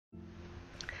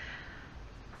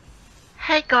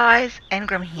Hey guys,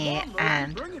 Engram here,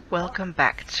 and welcome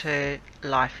back to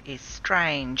Life is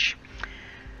Strange.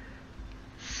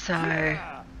 So,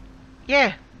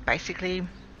 yeah, basically,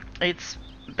 it's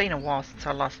been a while since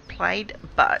I last played,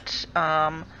 but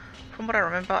from what I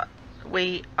remember,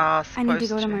 we are supposed I need to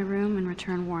go to my room and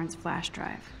return Warren's flash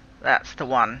drive. That's the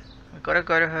one. We've got to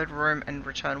go to her room and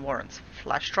return Warren's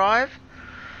flash drive.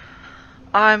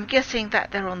 I'm guessing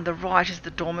that they're on the right is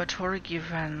the dormitory,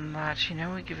 given that, you know,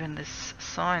 we're given this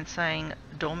sign saying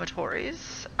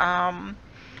dormitories. And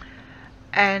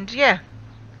yeah,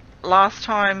 last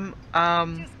time,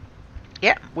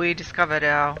 yeah, we discovered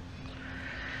our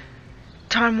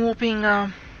time warping,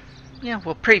 yeah,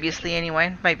 well, previously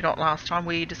anyway, maybe not last time,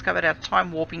 we discovered our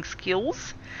time warping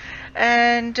skills.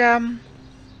 And,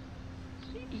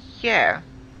 yeah.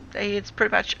 It's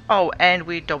pretty much... Oh, and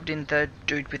we dobbed in the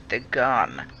dude with the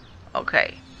gun.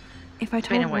 Okay. If I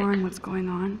told Warren what's going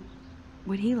on,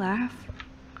 would he laugh?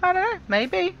 I don't know.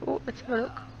 Maybe. Oh, let's have a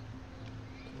look.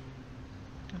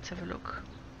 Let's have a look.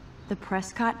 The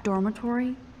Prescott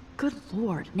dormitory? Good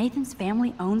lord, Nathan's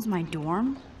family owns my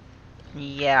dorm?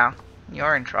 Yeah,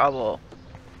 you're in trouble.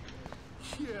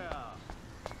 Yeah.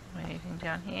 Anything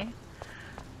down here?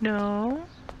 No.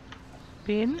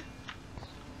 Bin?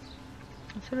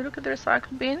 Let's have a look at the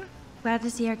recycle bin. Glad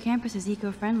to see our campus is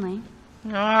eco-friendly.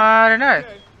 I don't know.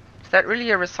 Is that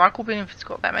really a recycle bin if it's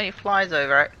got that many flies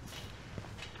over it?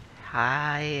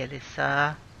 Hi,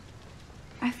 Alyssa.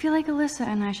 I feel like Alyssa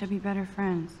and I should be better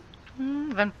friends.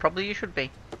 Then probably you should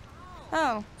be.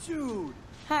 Oh. Dude.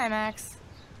 Hi, Max.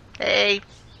 Hey.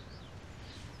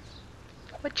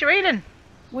 What you reading?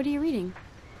 What are you reading?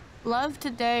 Love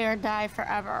today or die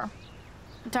forever.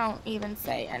 Don't even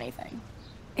say anything.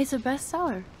 It's a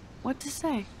bestseller. What to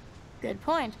say? Good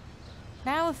point.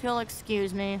 Now if you'll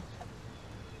excuse me.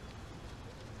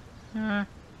 Is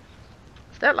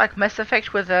that like Mass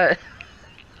Effect with a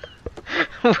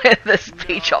where the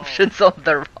speech options on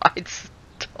the right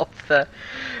stop the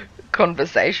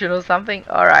conversation or something?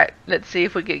 Alright, let's see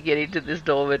if we can get into this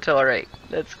dormitory.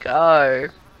 Let's go.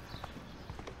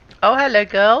 Oh, hello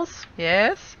girls.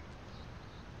 Yes?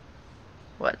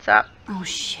 What's up? Oh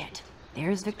shit.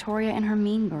 There's Victoria and her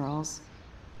mean girls.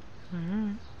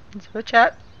 Let's have a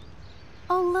chat.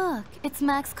 Oh look, it's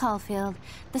Max Caulfield,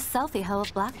 the selfie hoe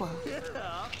of Blackwell.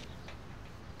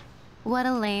 What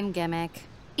a lame gimmick.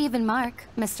 Even Mark,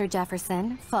 Mr.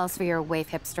 Jefferson, falls for your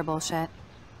waif hipster bullshit.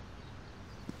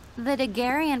 The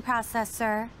Daguerrean process,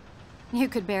 sir. You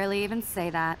could barely even say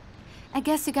that. I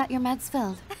guess you got your meds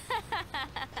filled.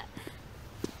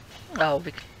 Oh,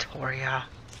 Victoria.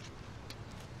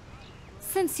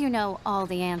 Since you know all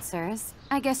the answers,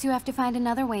 I guess you have to find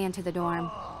another way into the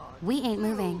dorm. We ain't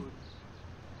moving.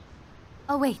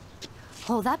 Oh wait,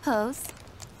 hold that pose.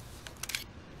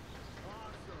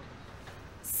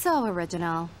 So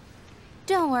original.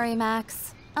 Don't worry,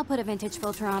 Max. I'll put a vintage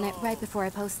filter on it right before I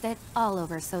post it all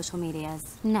over social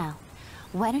medias. Now,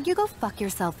 why don't you go fuck your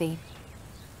selfie?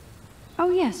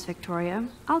 Oh yes, Victoria.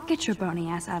 I'll get your bony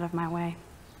ass out of my way.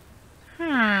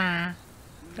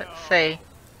 Let's see.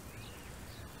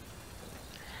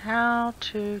 How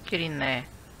to get in there?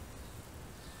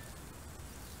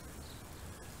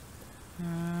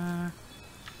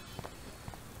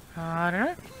 I don't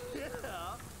know.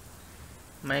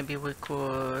 Maybe we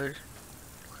could...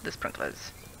 the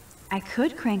sprinklers. I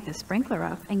could crank the sprinkler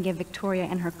up and give Victoria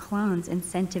and her clones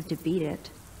incentive to beat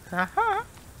it.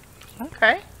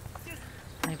 Okay.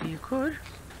 Maybe you could.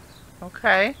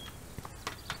 Okay.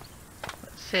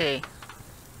 Let's see.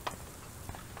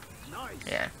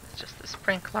 Yeah, it's just the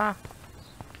sprinkler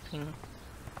thing.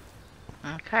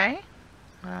 Okay.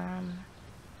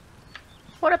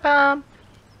 Water pump.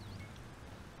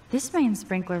 This main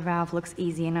sprinkler valve looks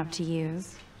easy enough to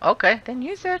use. Okay, then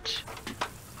use it.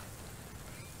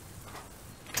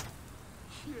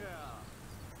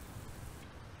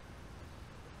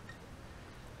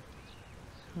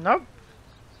 Nope.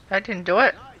 That didn't do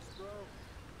it.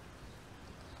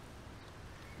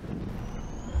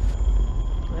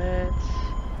 Let's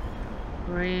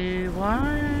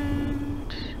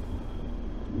rewind.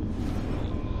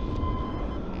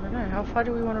 I don't know, how far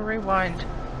do we want to rewind?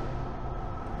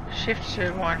 Shift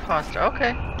to rewind faster.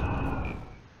 Okay.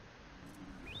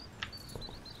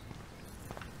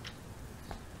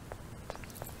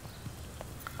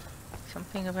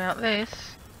 Something about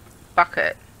this.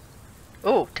 Bucket.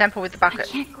 Oh, tamper with the bucket.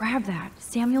 I can't grab that.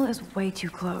 Samuel is way too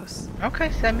close.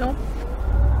 Okay, Samuel.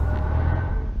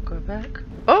 Go back.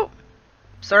 Oh!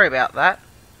 Sorry about that.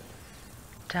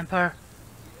 Tamper.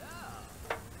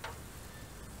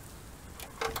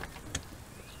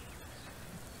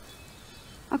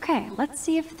 Okay, let's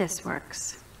see if this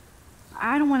works.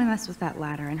 I don't want to mess with that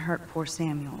ladder and hurt poor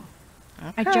Samuel.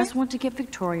 Okay. I just want to get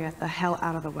Victoria the hell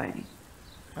out of the way.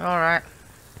 Alright.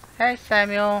 Hey,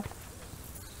 Samuel.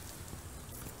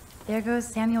 There goes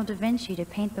Samuel da Vinci to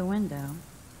paint the window.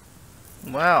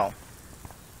 Well.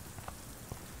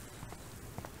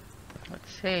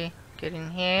 Let's see. Get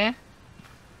in here.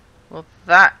 Will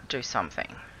that do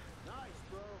something?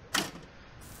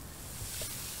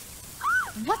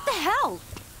 What the hell?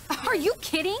 Are you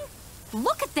kidding?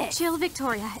 Look at this! Chill,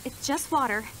 Victoria. It's just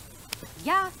water.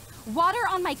 Yeah, water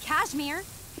on my cashmere.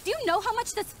 Do you know how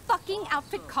much this fucking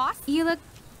outfit costs? You look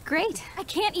great. I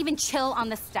can't even chill on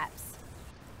the steps.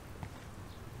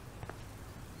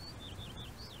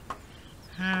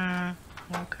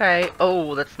 Okay.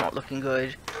 Oh, that's not looking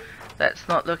good. That's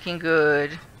not looking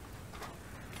good.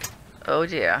 Oh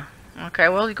dear. Okay,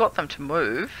 well, you got them to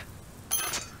move.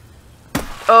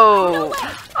 Oh!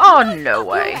 Oh, no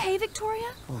way. Hey, Victoria?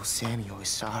 Oh, Samuel is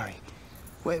sorry.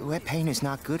 Wet paint is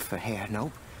not good for hair,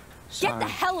 nope. Sorry. Get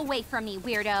the hell away from me,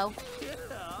 weirdo.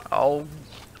 Oh,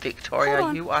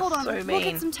 Victoria, you are hold on. so We'll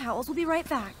mean. get some towels. We'll be right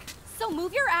back. So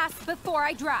move your ass before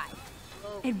I drive.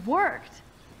 It worked.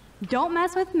 Don't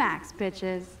mess with Max,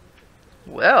 bitches.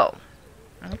 Well,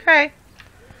 okay.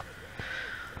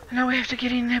 I know we have to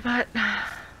get in there, but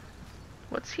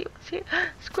what's here? What's here?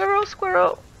 Squirrel,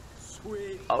 squirrel.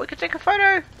 Sweet. Oh, we can take a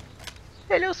photo.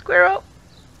 Hello, squirrel.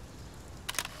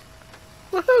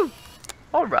 Woohoo!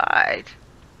 All right.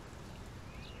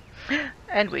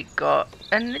 And we got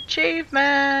an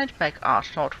achievement. Make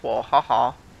art, not war.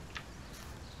 Haha.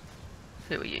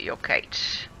 Who are you? You're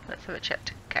Kate. Let's have a chat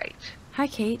to Kate. Hi,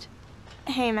 Kate.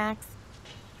 Hey, Max.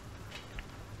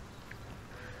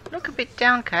 Look a bit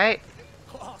down, Kate.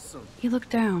 Awesome. You look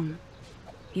down.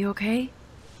 You okay?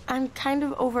 I'm kind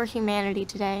of over humanity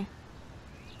today.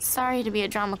 Sorry to be a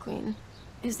drama queen.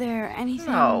 Is there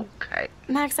anything... Oh, Kate.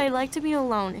 Max, I'd like to be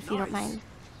alone if you don't mind.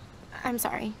 I'm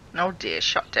sorry. Oh dear,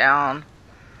 shut down.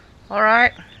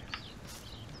 Alright.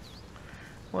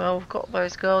 Well, we've got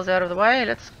those girls out of the way.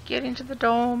 Let's get into the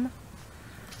dorm.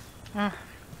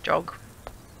 Jog.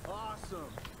 Awesome.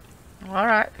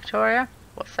 Alright, Victoria.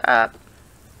 What's up?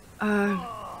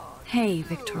 Hey,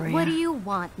 Victoria. What do you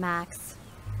want, Max?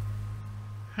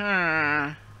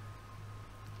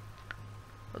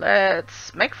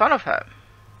 Let's make fun of her.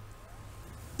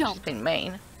 She's Don't. been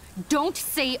mean. Don't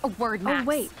say a word, Max. Oh,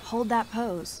 wait. Hold that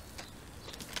pose.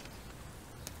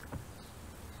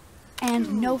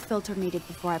 And no filter needed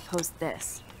before I post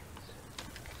this.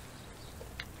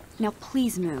 Now,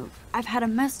 please move. I've had a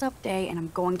messed up day and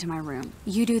I'm going to my room.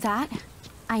 You do that?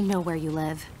 I know where you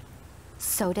live.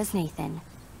 So does Nathan.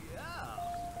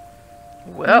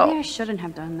 Maybe Well, I shouldn't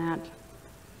have done that.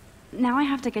 Now I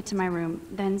have to get to my room,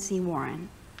 then see Warren.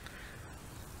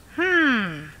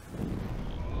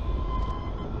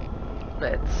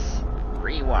 let's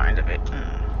rewind a bit.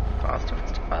 Faster,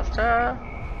 faster, faster.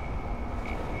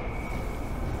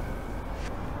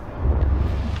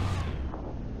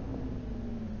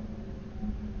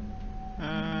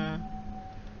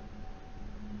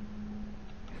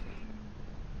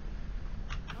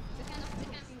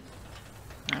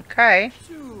 Okay.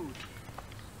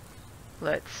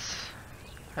 Let's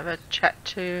have a chat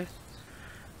to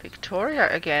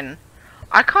Victoria again.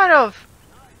 I kind of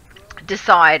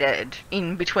decided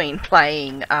in between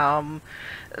playing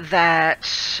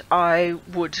that I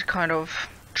would kind of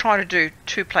try to do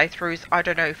 2 playthroughs. I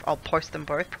don't know if I'll post them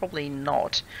both, probably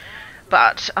not.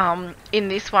 But in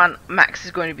this one, Max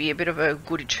is going to be a bit of a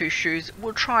goody two-shoes.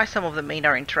 We'll try some of the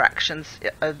meaner interactions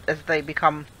as they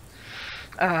become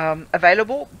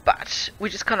available, but we're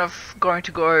just kind of going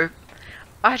to go,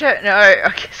 I don't know, I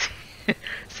guess,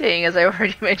 seeing as I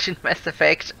already mentioned Mass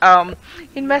Effect,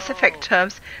 in Mass Effect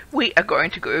terms, we are going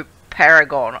to go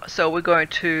Paragon. So we're going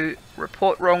to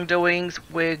report wrongdoings,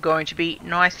 we're going to be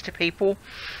nice to people.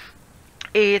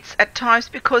 It's at times,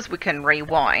 because we can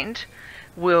rewind,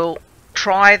 we'll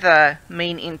try the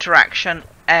mean interaction,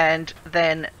 and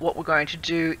then what we're going to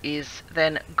do is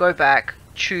then go back,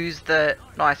 choose the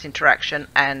nice interaction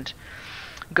and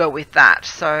go with that.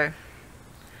 So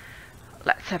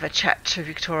let's have a chat to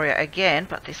Victoria again,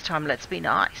 but this time let's be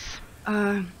nice.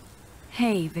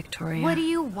 Hey, Victoria. What do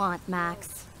you want,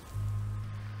 Max?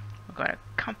 I'm going to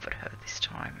comfort her this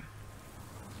time.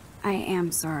 I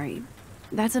am sorry.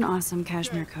 That's an awesome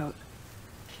cashmere coat.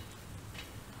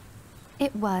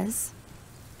 It was.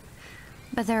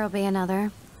 But there'll be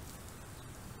another.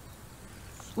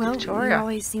 Well, Victoria. you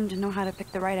always seem to know how to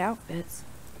pick the right outfits.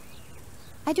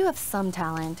 I do have some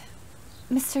talent.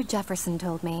 Mr. Jefferson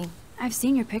told me. I've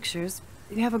seen your pictures.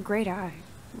 You have a great eye.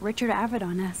 Richard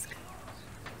Avedon-esque.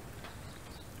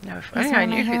 No, if He's only one I of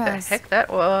my knew who the heroes. heck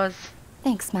that was.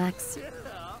 Thanks, Max.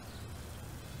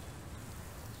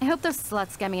 I hope those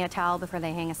sluts get me a towel before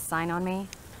they hang a sign on me.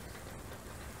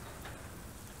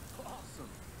 Awesome.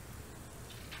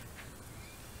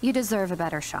 You deserve a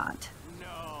better shot.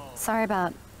 No. Sorry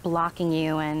about blocking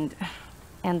you and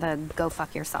the go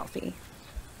fuck your selfie.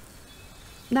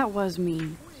 That was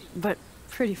mean, but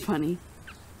pretty funny.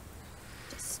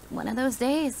 Just one of those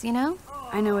days, you know?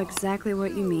 I know exactly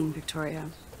what you mean, Victoria.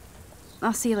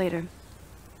 I'll see you later.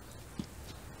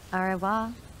 Au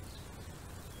revoir.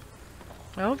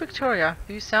 Well, Victoria,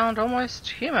 you sound almost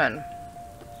human.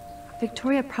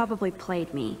 Victoria probably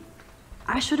played me.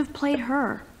 I should have played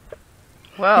her.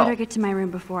 Well, Better get to my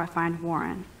room before I find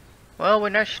Warren. well,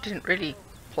 we know she didn't really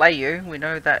play you. We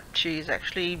know that she's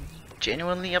actually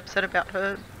genuinely upset about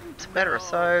her. It's better,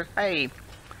 so hey.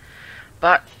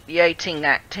 But yay, teen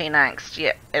angst.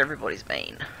 Yep, everybody's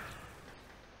mean.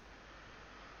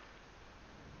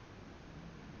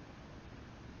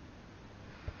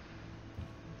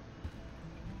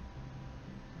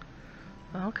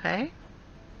 Okay.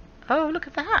 Oh, look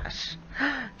at that.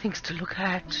 Things to look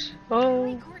at.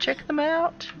 Oh, check them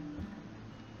out.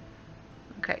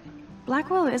 Okay.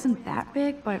 Blackwell isn't that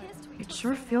big, but it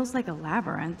sure feels like a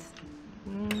labyrinth.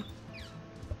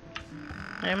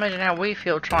 I imagine how we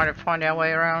feel trying to find our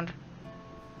way around.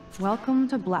 Welcome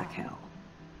to Black Hill.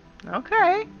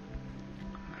 Okay.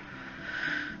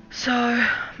 So,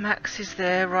 Max is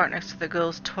there right next to the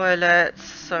girls' toilets.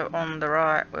 So on the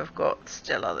right we've got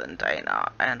Stella and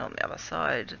Dana, and on the other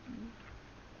side.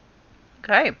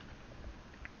 Okay.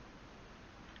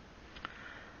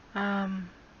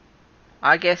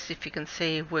 I guess if you can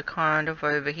see, we're kind of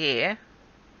over here.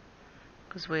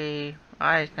 Because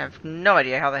I have no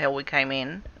idea how the hell we came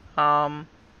in. I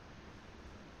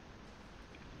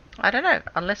don't know,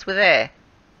 unless we're there.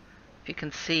 If you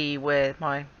can see where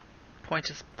my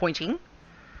pointer's pointing.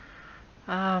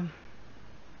 I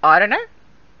don't know.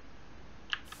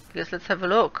 I guess let's have a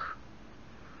look.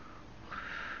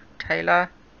 Taylor.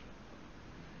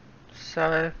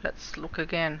 So let's look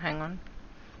again. Hang on.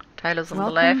 Taylor's on the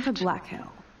left. Welcome to Black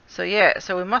Hill. So yeah,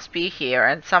 so we must be here,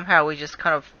 and somehow we just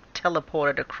kind of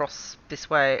teleported across this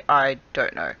way. I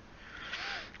don't know.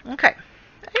 Okay.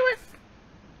 Anyway,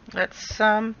 let's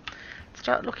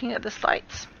start looking at the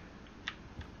slates.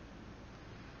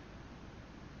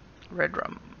 Red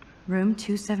room. Room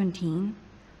 217?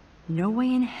 No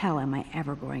way in hell am I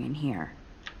ever going in here.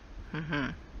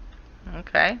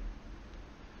 Okay.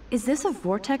 Is this a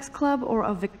Vortex Club or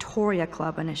a Victoria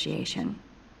Club initiation?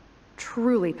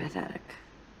 Truly pathetic.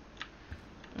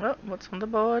 Well, what's on the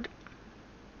board?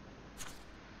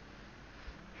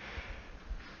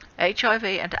 HIV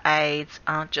and AIDS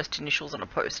aren't just initials on a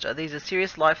poster. These are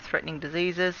serious life-threatening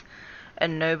diseases,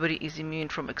 and nobody is immune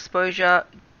from exposure.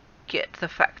 Get the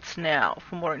facts now.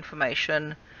 For more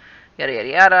information, yada yada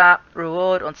yada.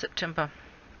 Reward on September.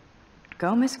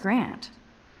 Go, Miss Grant.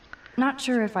 Not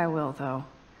sure if I will, though.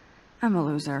 I'm a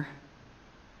loser.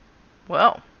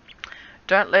 Well,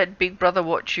 don't let Big Brother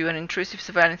watch you. An intrusive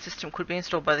surveillance system could be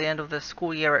installed by the end of the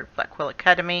school year at Blackwell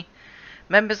Academy.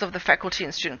 Members of the faculty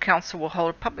and student council will hold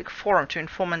a public forum to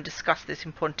inform and discuss this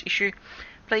important issue.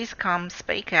 Please come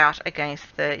speak out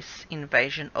against this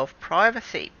invasion of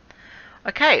privacy.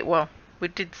 Okay, well, we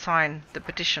did sign the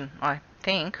petition, I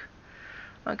think.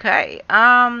 Okay,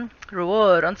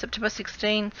 reward. On September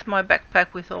 16th, my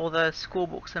backpack with all the school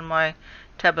books and my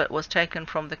tablet was taken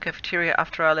from the cafeteria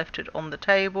after I left it on the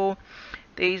table.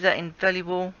 These are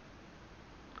invaluable.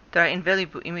 There are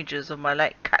invaluable images of my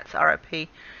late cat's RIP.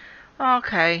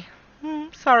 Okay,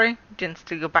 sorry, didn't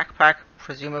steal your backpack,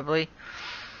 presumably.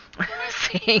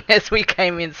 Seeing as we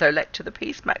came in so late to the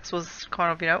piece, Max was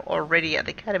kind of, already at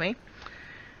the academy.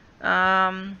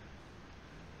 To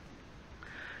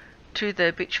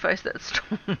the bitch face that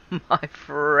stole my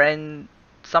friend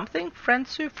something,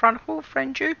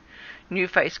 friendu, new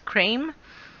face cream.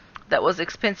 That was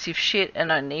expensive shit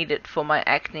and I need it for my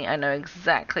acne. I know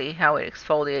exactly how it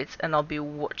exfoliates and I'll be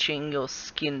watching your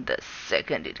skin the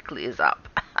second it clears up.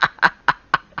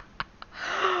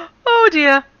 Oh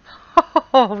dear.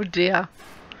 Oh dear.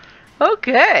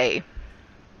 Okay.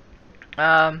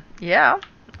 Yeah.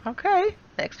 Okay.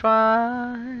 Next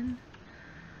one.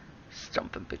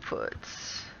 Stompin'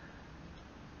 Bigfoots.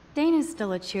 Dana's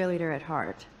still a cheerleader at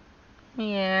heart.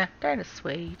 Yeah, Dana's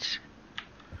sweet.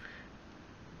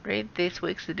 Read this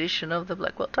week's edition of the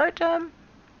Blackwell Totem.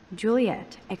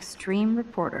 Juliet, extreme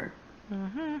reporter.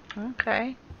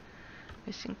 Okay.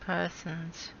 Missing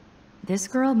persons. This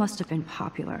girl must have been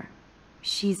popular.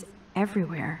 She's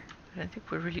everywhere. I don't think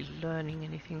we're really learning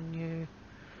anything new.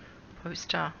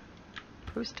 Poster.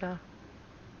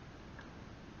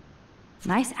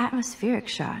 Nice atmospheric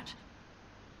shot.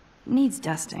 Needs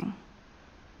dusting.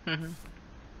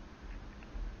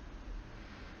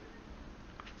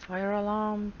 Fire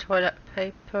alarm, toilet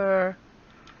paper.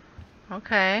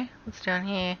 Okay, what's down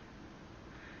here?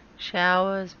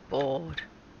 Showers, board.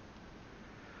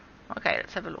 Okay,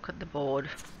 let's have a look at the board.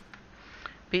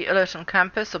 Be alert on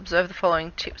campus. Observe the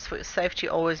following tips for your safety.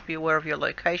 Always be aware of your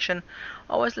location.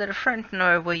 Always let a friend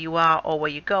know where you are or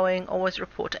where you're going. Always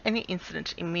report any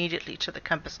incident immediately to the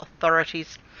campus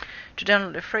authorities. To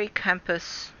download a free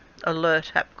campus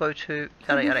alert app, go to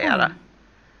yada yada yada.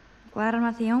 Glad I'm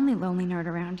not the only lonely nerd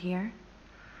around here.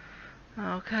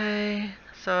 Okay,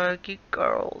 so Geek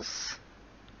Girls.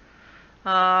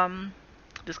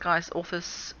 Disguised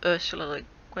authors Ursula Le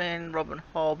Guin, Robin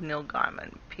Hobb, Neil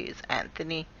Gaiman, Piers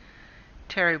Anthony,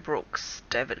 Terry Brooks,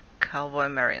 David Calvo,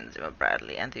 Marion Zimmer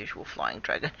Bradley, and the usual flying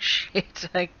dragon shit.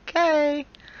 Okay.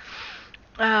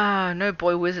 No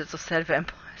boy wizards or sad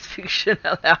vampires fiction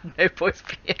allowed. No boys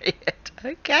period.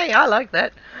 Okay, I like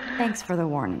that. Thanks for the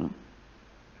warning.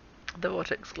 The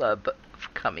Vortex Club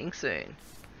coming soon.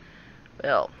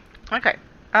 Well, okay.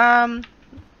 I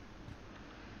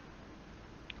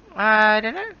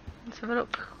don't know. Let's have a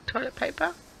look. Toilet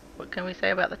paper? What can we say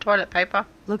about the toilet paper?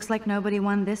 Looks like nobody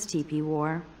won this TP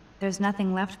war. There's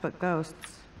nothing left but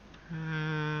ghosts.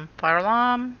 Fire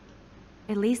alarm?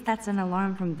 At least that's an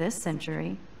alarm from this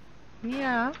century.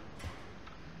 Yeah.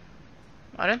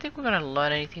 I don't think we're going to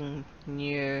learn anything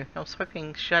new. I was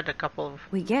hoping she had a couple of...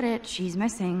 We get it, she's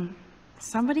missing.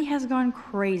 Somebody has gone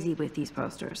crazy with these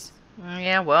posters.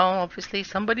 Yeah, well, obviously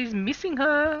somebody's missing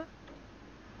her.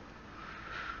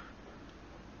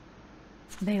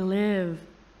 They live.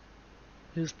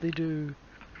 Yes, they do.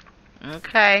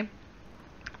 Okay.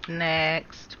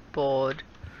 Next. Board.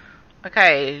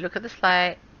 Okay, look at the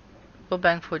slate. We'll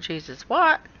bang for Jesus.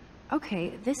 What?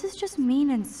 Okay, this is just mean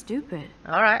and stupid.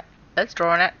 Alright, let's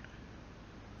draw on it.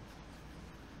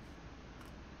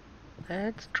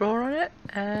 Let's draw on it.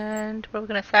 And what are we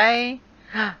going to say?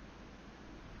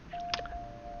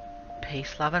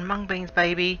 Peace, love, and mung beans,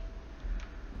 baby.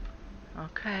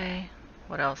 Okay.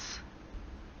 What else?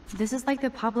 This is like the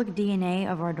public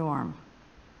DNA of our dorm.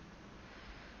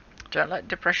 Don't let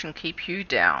depression keep you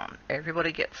down.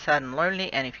 Everybody gets sad and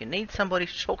lonely, and if you need somebody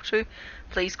to talk to,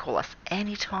 please call us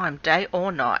anytime, day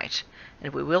or night,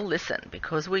 and we will listen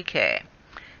because we care.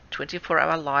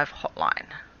 24-hour live hotline.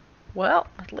 Well,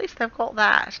 at least they've got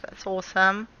that. That's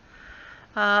awesome.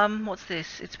 What's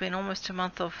this? It's been almost a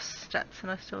month of stats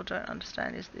and I still don't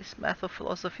understand. Is this math or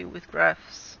philosophy with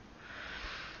graphs?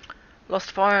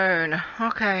 Lost phone.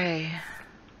 Okay.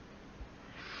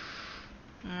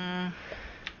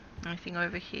 Anything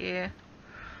over here?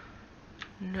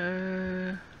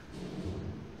 No.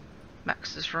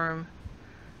 Max's room.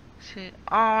 See?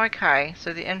 Oh, okay.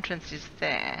 So the entrance is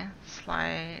there.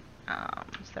 Slide.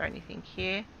 Is there anything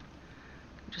here?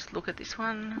 Just look at this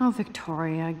one. Oh,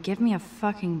 Victoria, give me a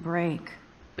fucking break.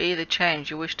 Be the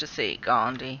change you wish to see,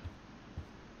 Gandhi.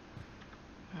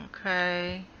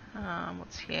 Okay.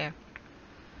 What's here?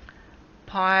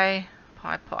 Pie.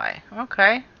 Pie.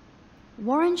 Okay.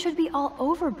 Warren should be all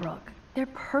over Brooke. They're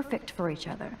perfect for each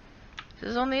other. This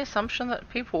is on the assumption that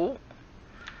people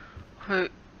who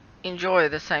enjoy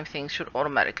the same things should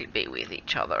automatically be with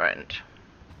each other, and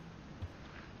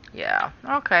yeah.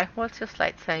 Okay, what's your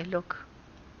slate say? Look.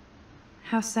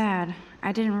 How sad.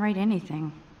 I didn't write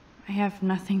anything. I have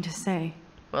nothing to say.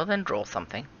 Well, then draw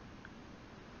something.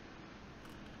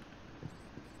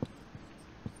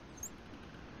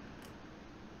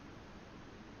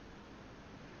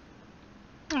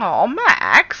 Oh,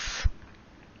 Max!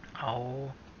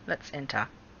 Oh, let's enter.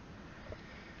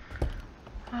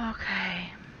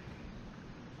 Okay.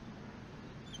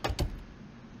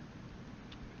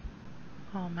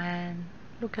 Oh man,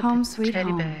 look at Home the sweet teddy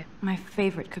home. bear. My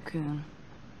favorite cocoon.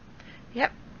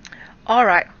 Yep.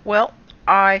 Alright, well,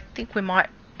 I think we might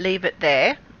leave it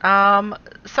there.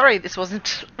 Sorry this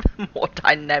wasn't more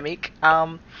dynamic.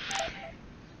 Oh,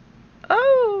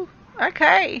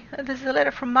 okay. There's a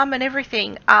letter from Mum and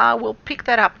everything. We'll pick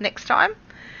that up next time.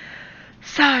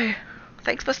 So,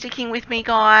 thanks for sticking with me,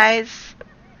 guys.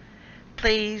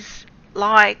 Please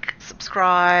like,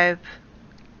 subscribe,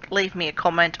 leave me a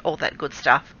comment, all that good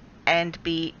stuff, and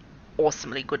be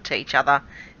awesomely good to each other.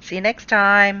 See you next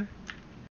time.